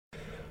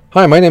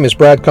Hi, my name is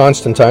Brad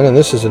Constantine, and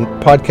this is a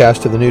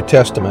podcast of the New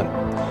Testament.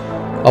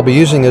 I'll be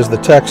using as the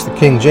text the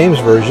King James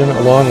Version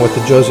along with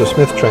the Joseph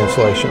Smith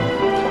translation.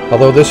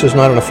 Although this is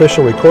not an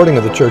official recording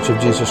of the Church of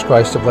Jesus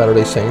Christ of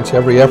Latter-day Saints,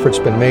 every effort's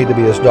been made to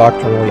be as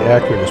doctrinally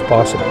accurate as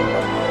possible.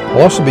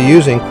 I'll also be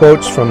using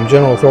quotes from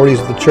general authorities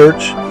of the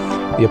Church,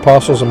 the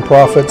apostles and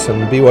prophets,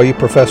 and BYU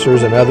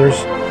professors and others,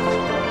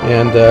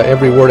 and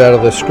every word out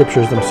of the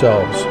Scriptures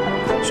themselves.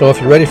 So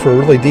if you're ready for a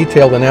really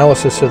detailed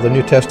analysis of the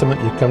New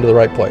Testament, you've come to the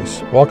right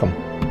place. Welcome.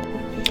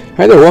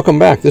 Hi there, welcome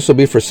back. This will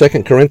be for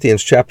 2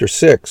 Corinthians chapter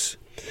 6.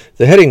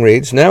 The heading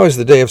reads, "Now is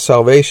the day of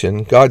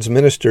salvation. God's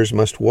ministers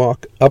must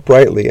walk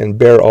uprightly and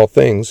bear all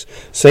things.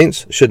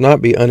 Saints should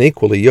not be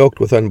unequally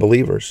yoked with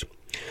unbelievers."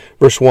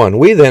 Verse 1,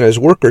 "We then, as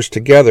workers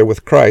together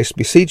with Christ,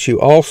 beseech you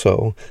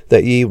also,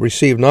 that ye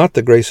receive not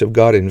the grace of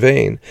God in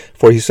vain.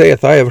 For he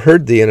saith, I have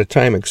heard thee in a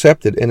time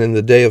accepted, and in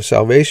the day of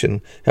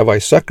salvation have I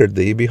succored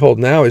thee. Behold,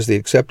 now is the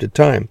accepted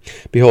time.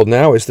 Behold,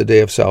 now is the day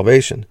of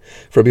salvation.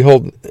 For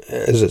behold,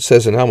 as it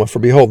says in Alma, for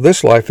behold,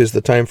 this life is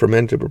the time for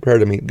men to prepare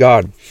to meet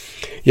God.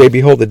 Yea,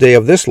 behold, the day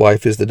of this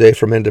life is the day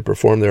for men to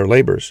perform their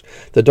labors.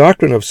 The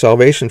doctrine of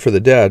salvation for the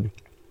dead,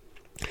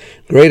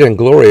 great and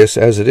glorious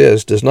as it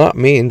is, does not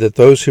mean that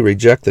those who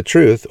reject the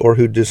truth or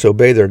who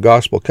disobey their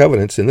gospel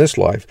covenants in this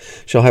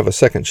life shall have a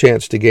second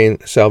chance to gain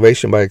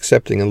salvation by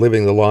accepting and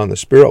living the law in the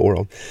spirit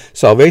world.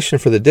 Salvation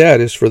for the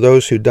dead is for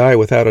those who die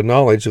without a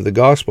knowledge of the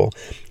gospel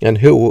and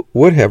who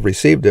would have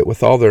received it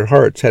with all their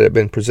hearts had it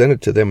been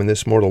presented to them in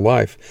this mortal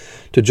life.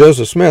 To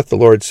Joseph Smith, the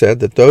Lord said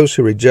that those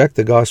who reject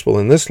the gospel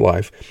in this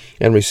life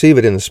and receive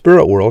it in the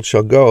spirit world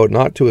shall go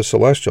not to a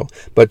celestial,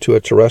 but to a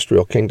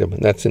terrestrial kingdom.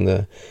 And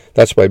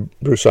that's by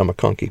Bruce R.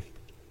 McConkie.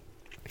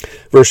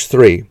 Verse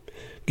 3,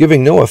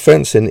 "Giving no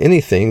offense in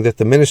anything, that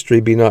the ministry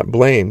be not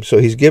blamed." So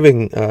he's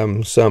giving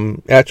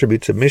some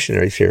attributes of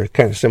missionaries here,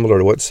 kind of similar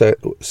to what's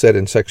said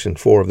in section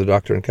 4 of the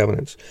Doctrine and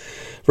Covenants.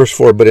 Verse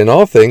 4, "But in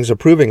all things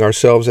approving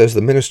ourselves as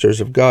the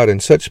ministers of God, in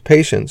such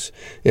patience,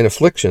 in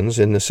afflictions,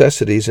 in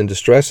necessities, in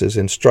distresses,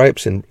 in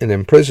stripes, in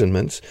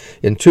imprisonments,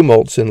 in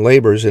tumults, in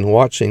labors, in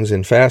watchings,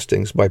 in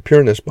fastings, by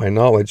pureness, by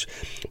knowledge,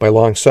 by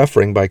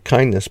long-suffering, by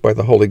kindness, by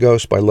the Holy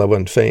Ghost, by love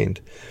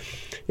unfeigned."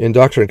 In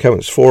Doctrine and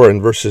Covenants 4,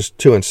 in verses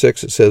 2 and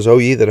 6, it says, "O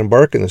ye that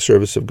embark in the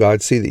service of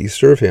God, see that ye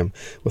serve him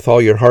with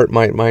all your heart,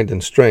 might, mind,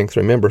 and strength.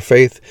 Remember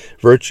faith,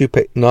 virtue,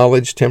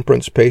 knowledge,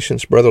 temperance,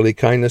 patience, brotherly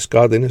kindness,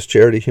 godliness,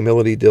 charity,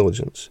 humility,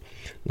 diligence.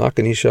 Knock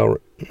and ye shall,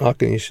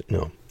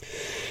 no.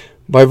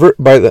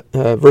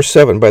 Verse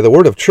 7, "By the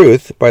word of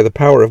truth, by the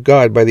power of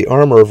God, by the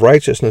armor of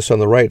righteousness on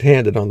the right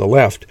hand and on the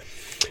left,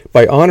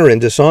 by honor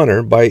and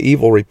dishonor, by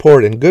evil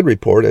report and good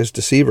report, as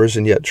deceivers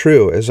and yet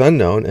true, as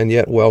unknown and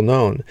yet well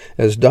known,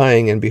 as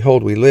dying and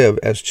behold we live,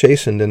 as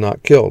chastened and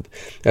not killed,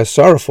 as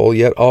sorrowful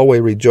yet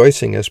always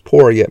rejoicing, as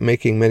poor yet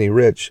making many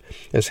rich,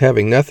 as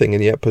having nothing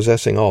and yet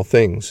possessing all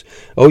things.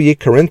 O ye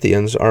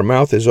Corinthians, our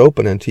mouth is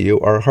open unto you,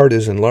 our heart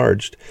is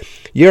enlarged.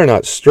 Ye are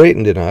not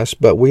straitened in us,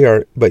 but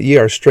ye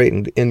are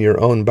straitened in your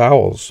own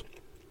bowels."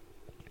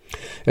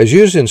 As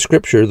used in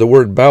Scripture, the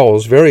word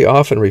bowels very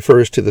often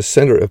refers to the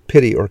center of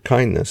pity or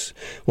kindness.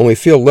 When we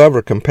feel love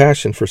or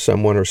compassion for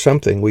someone or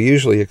something, we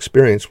usually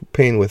experience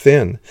pain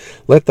within.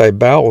 "Let thy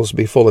bowels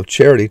be full of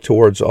charity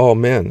towards all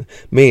men"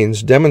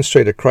 means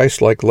demonstrate a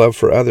Christ-like love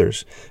for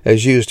others.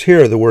 As used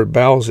here, the word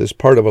bowels is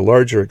part of a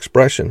larger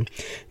expression.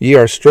 Ye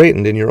are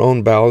straitened in your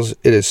own bowels.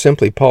 It is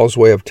simply Paul's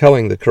way of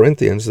telling the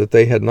Corinthians that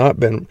they had not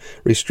been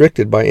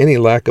restricted by any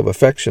lack of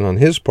affection on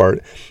his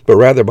part, but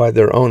rather by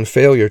their own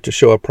failure to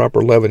show a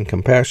proper love and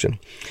compassion.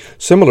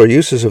 Similar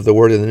uses of the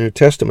word in the New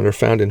Testament are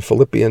found in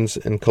Philippians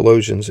and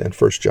Colossians and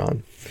 1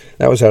 John.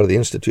 That was out of the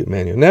Institute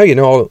Manual. Now you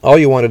know all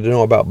you wanted to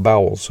know about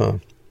bowels, huh?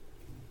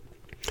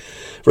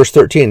 Verse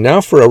 13,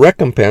 "Now for a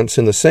recompense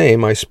in the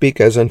same I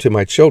speak as unto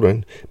my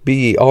children, be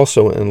ye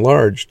also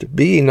enlarged.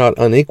 Be ye not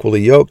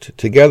unequally yoked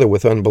together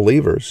with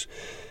unbelievers.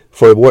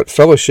 For what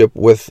fellowship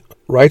with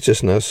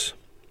righteousness,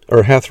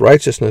 or hath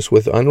righteousness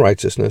with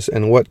unrighteousness,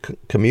 and what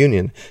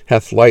communion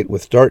hath light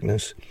with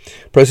darkness?"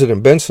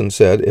 President Benson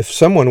said, "If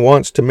someone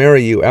wants to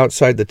marry you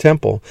outside the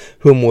temple,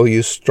 whom will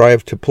you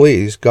strive to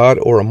please, God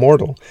or a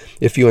mortal?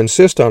 If you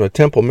insist on a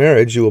temple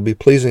marriage, you will be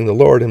pleasing the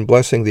Lord and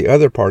blessing the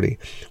other party.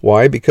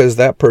 Why? Because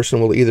that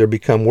person will either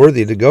become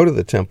worthy to go to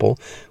the temple,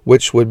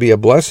 which would be a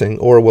blessing,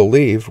 or will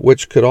leave,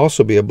 which could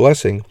also be a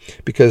blessing,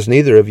 because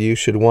neither of you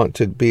should want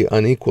to be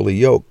unequally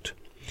yoked."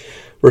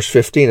 Verse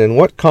 15, "And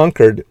what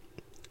concord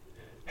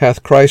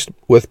hath Christ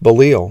with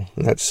Belial?"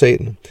 And that's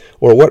Satan.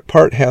 "Or what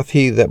part hath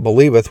he that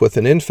believeth with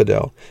an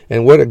infidel?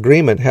 And what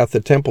agreement hath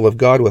the temple of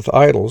God with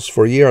idols?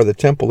 For ye are the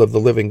temple of the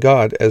living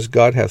God, as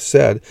God hath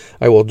said,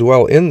 I will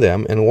dwell in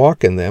them and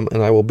walk in them,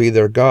 and I will be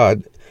their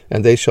God,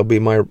 and they shall be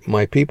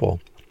my people.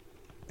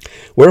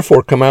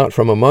 Wherefore come out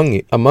from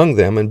among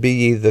them, and be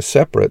ye the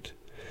separate,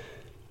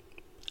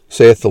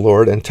 saith the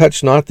Lord, and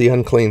touch not the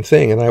unclean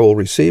thing, and I will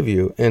receive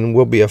you, and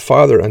will be a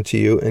father unto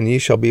you, and ye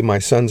shall be my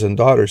sons and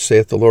daughters,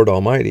 saith the Lord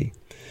Almighty."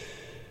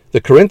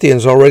 The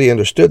Corinthians already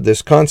understood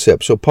this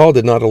concept, so Paul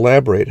did not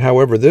elaborate.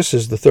 However, this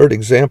is the third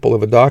example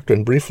of a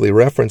doctrine briefly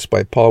referenced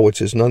by Paul,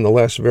 which is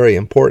nonetheless very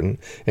important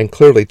and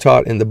clearly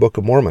taught in the Book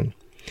of Mormon.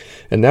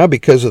 And now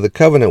because of the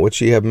covenant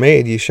which ye have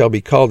made, ye shall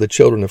be called the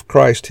children of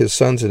Christ, his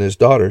sons and his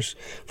daughters.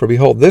 For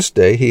behold, this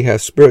day he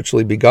hath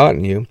spiritually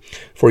begotten you.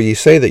 For ye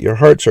say that your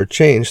hearts are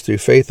changed through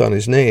faith on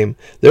his name.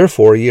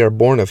 Therefore ye are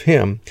born of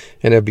him,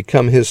 and have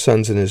become his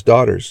sons and his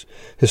daughters.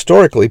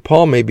 Historically,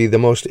 Paul may be the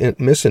most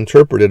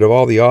misinterpreted of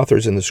all the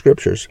authors in the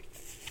Scriptures.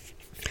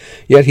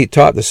 Yet he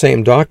taught the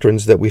same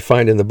doctrines that we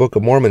find in the Book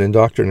of Mormon and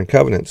Doctrine and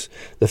Covenants.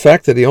 The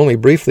fact that he only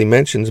briefly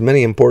mentions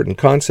many important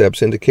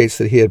concepts indicates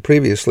that he had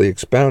previously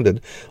expounded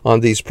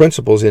on these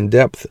principles in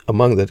depth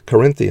among the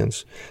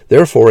Corinthians.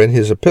 Therefore, in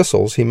his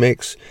epistles, he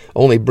makes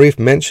only brief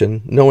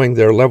mention, knowing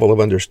their level of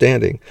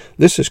understanding.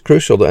 This is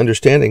crucial to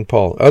understanding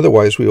Paul.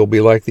 Otherwise, we will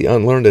be like the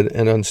unlearned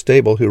and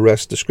unstable who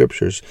wrest the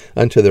Scriptures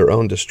unto their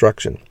own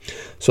destruction.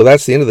 So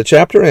that's the end of the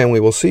chapter, and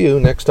we will see you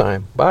next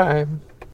time. Bye.